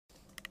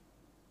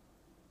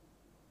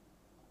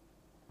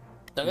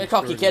Don't get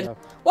cocky, kid.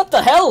 What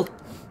the hell?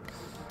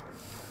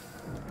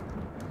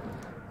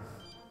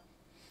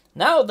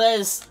 Now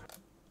there's...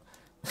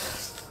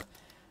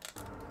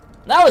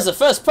 Now is a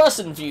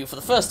first-person view for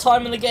the first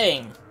time in the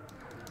game.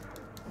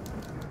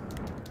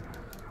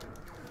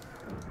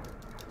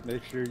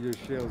 Make sure your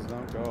shields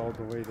don't go all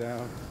the way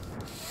down.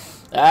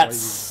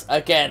 That's,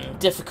 again,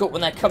 difficult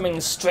when they're coming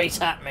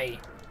straight at me.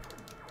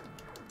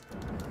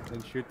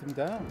 Then shoot them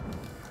down.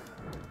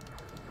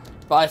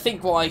 But I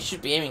think what I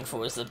should be aiming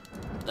for is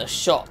the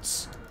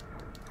shots.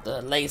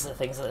 The laser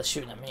things that are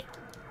shooting at me.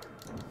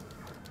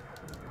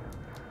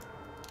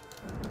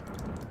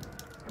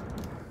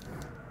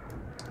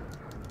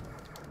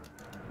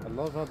 I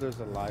love how there's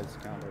a lives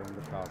counter in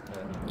the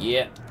cockpit.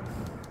 Yeah.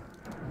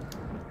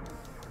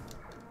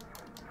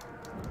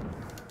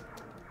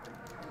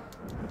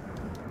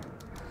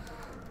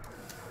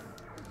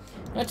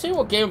 I tell you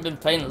what game I've been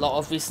playing a lot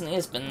of recently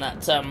has been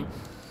that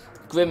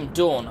Grim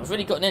Dawn. I've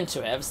really gotten into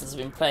it ever since I've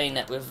been playing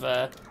it with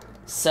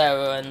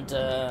Sarah and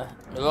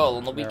Noel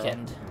on the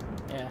weekend.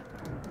 Yeah.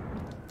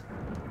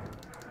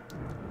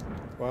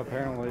 Well,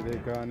 apparently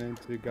they've gone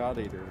into God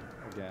Eater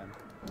again.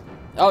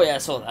 Oh yeah, I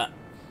saw that.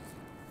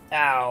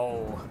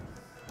 Ow.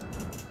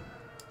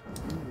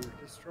 You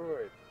were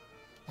destroyed.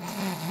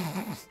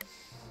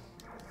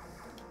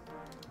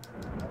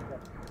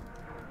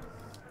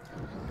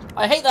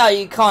 I hate that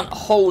you can't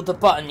hold the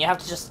button, you have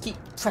to just keep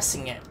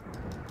pressing it.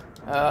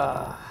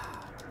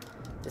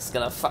 This is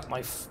gonna fuck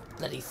my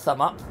bloody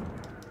thumb up.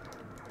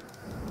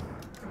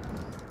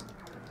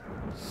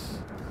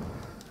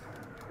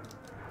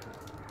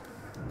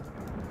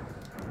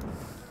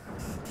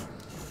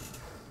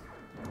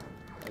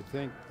 I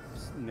think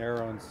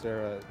Nero and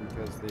Sarah,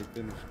 because they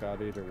finished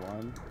God Eater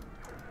 1,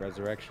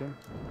 Resurrection.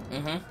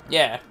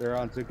 Yeah. They're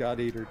on to God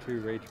Eater 2,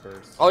 Rage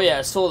Burst. Oh yeah,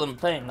 I saw them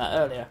playing that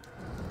earlier.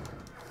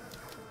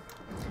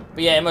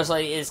 But yeah, it most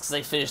likely is because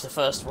they finished the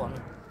first one.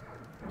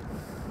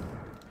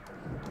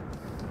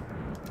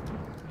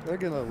 They're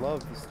gonna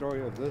love the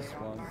story of this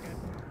one,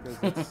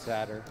 because it's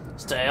sadder.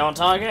 Stay on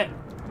target.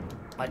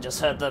 I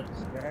just heard the...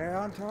 Stay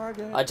on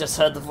target. I just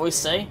heard the voice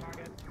say.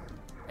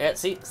 Yeah,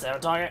 see? Stay on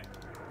target.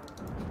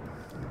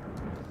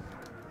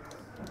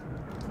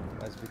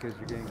 That's because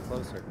you're getting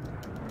closer.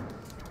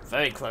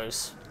 Very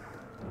close.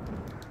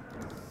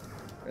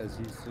 As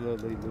you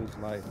slowly lose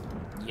life.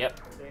 Yep.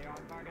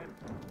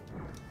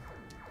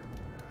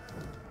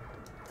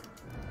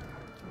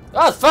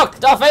 Oh fuck!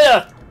 Darth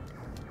Vader!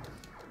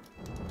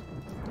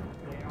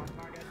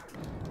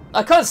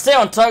 I can't stay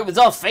on target with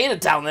Darth Vader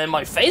down there in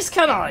my face,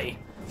 can I?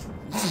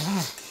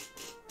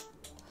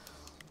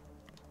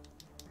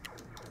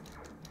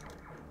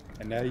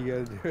 And now you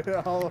gotta do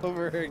it all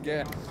over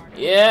again.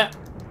 Yeah.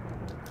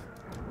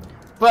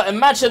 But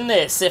imagine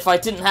this, if I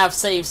didn't have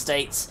save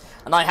states,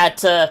 and I had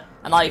to,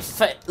 and I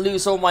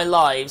lose all my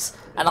lives,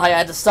 and I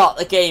had to start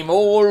the game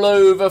all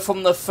over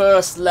from the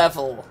first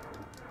level.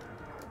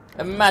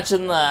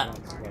 Imagine that.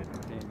 Sounds like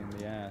a pain in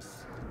the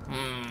ass.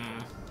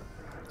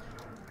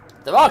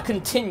 There are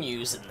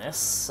continues in this,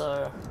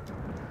 so...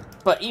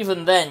 But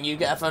even then, you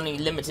have only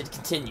limited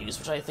continues,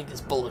 which I think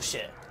is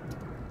bullshit.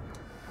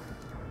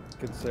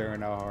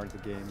 Considering how hard the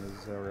game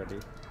is already.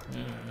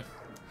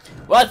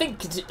 Well, I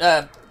think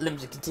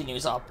limited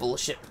continues are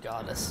bullshit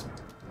regardless.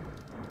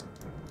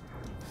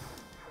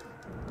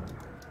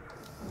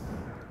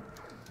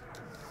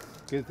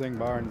 Good thing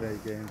modern day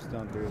games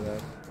don't do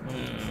that.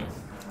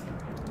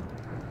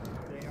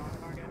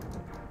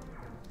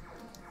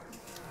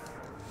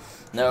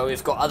 No,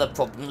 we've got other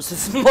problems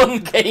with modern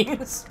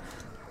games.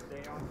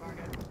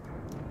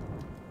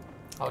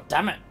 Oh,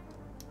 damn it.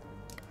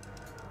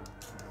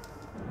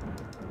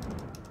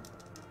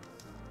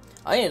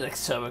 I need a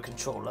turbo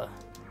controller.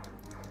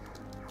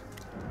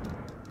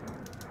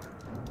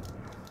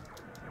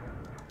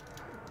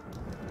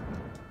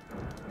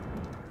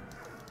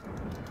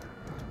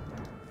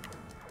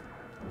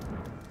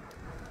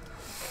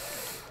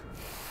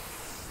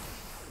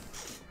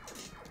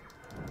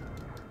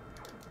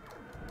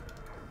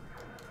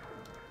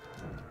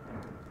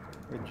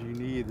 What you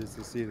need is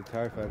to see the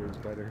TIE fighters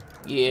better.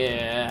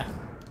 Yeah,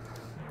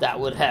 that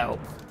would help.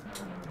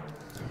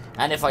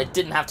 And if I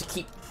didn't have to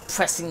keep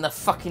pressing the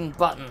fucking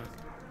button.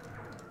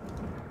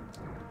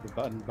 The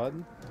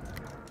button?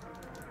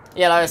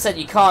 Yeah, like I said,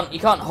 you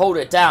can't hold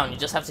it down. You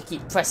just have to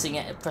keep pressing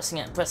it and pressing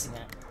it and pressing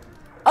it.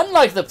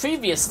 Unlike the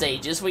previous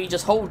stages where you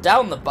just hold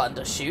down the button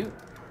to shoot,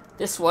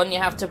 this one you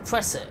have to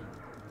press it.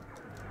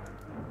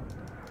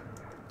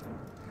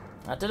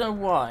 I don't know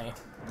why.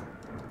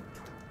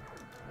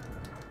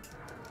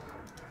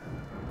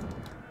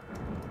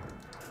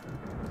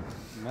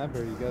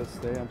 Remember, you gotta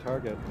stay on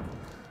target.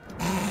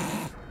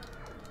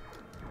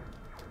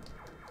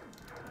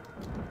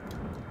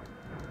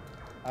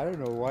 I don't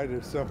know why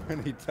there's so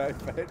many TIE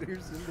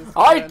fighters in this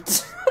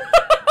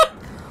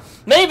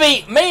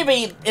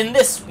Maybe in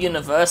this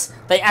universe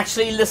they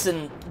actually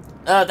listen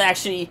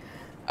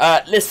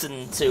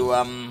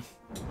to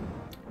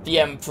the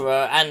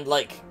Emperor and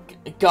like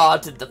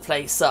guarded the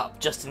place up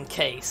just in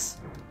case.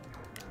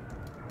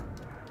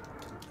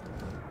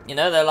 You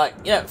know, they're like,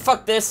 yeah,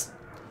 fuck this.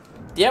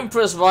 The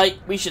Emperor's right.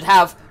 We should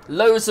have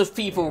loads of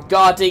people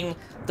guarding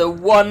the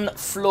one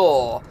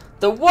flaw.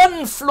 The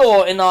one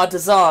flaw in our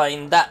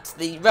design that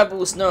the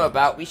rebels know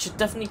about, we should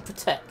definitely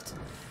protect.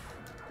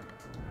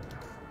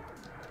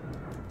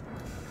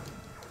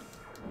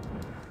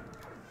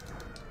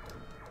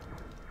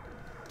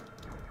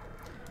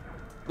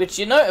 Which,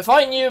 you know, if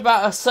I knew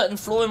about a certain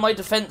flaw in my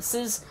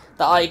defences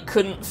that I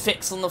couldn't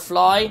fix on the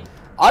fly,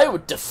 I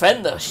would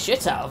defend the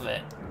shit out of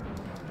it.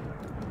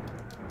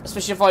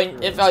 Especially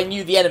if I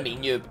knew the enemy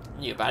knew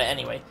about it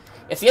anyway.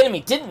 If the enemy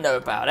didn't know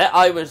about it,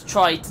 I would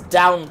try to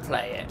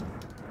downplay it.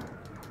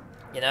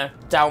 You know,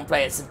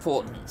 downplay its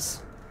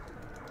importance.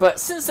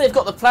 But since they've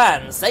got the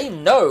plans, they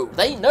know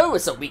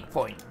it's a weak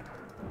point.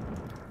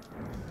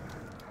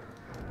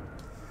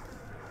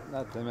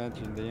 Not to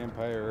mention, the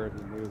Empire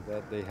already knew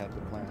that they had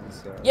the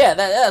plans, so... Yeah,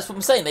 that's what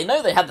I'm saying. They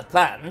know they had the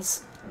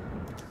plans.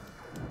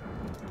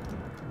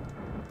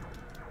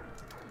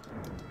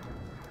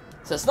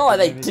 So it's not like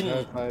they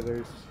didn't...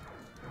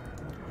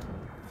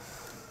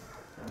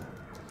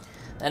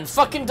 And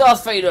fucking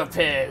Darth Vader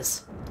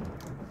appears.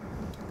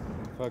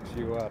 Fucks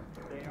you up.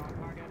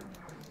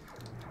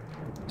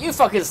 You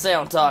fucking stay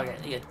on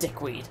target, you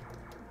dickweed.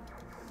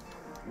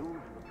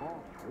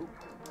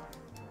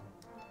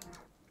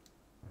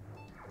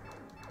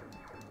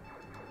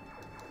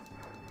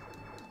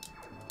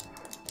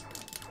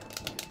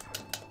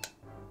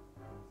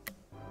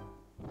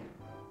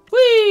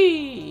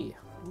 Whee!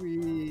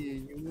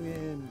 Whee! You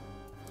win.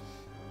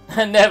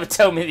 Never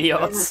tell me the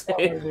odds. Never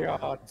tell me the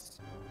odds.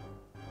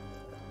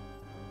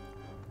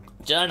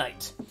 Jedi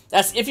Knight.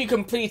 That's if you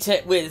complete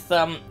it with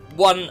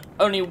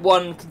only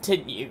one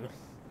continue.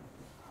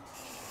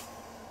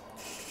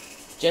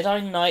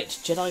 Jedi Knight,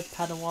 Jedi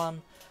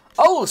Padawan.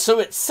 Oh, so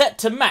it's set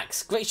to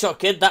max. Great shot,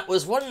 kid. That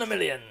was 1 in a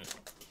million.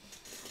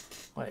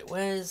 Wait,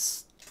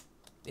 where's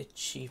the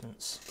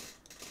achievements?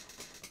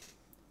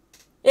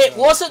 It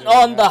wasn't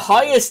on the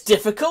highest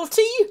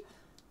difficulty?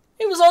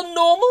 It was on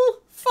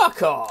normal?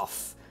 Fuck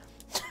off.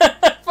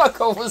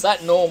 Fuck off, was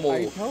that normal?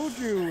 I told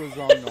you it was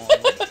on normal.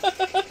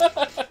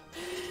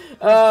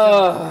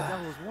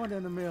 That was 1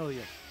 in a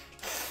million.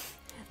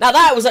 Now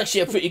that was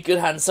actually a pretty good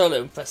Han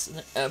Solo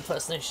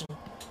impersonation.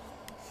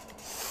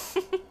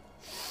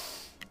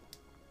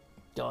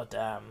 God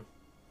damn.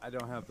 I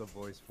don't have the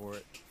voice for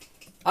it.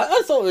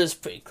 I thought it was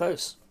pretty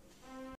close.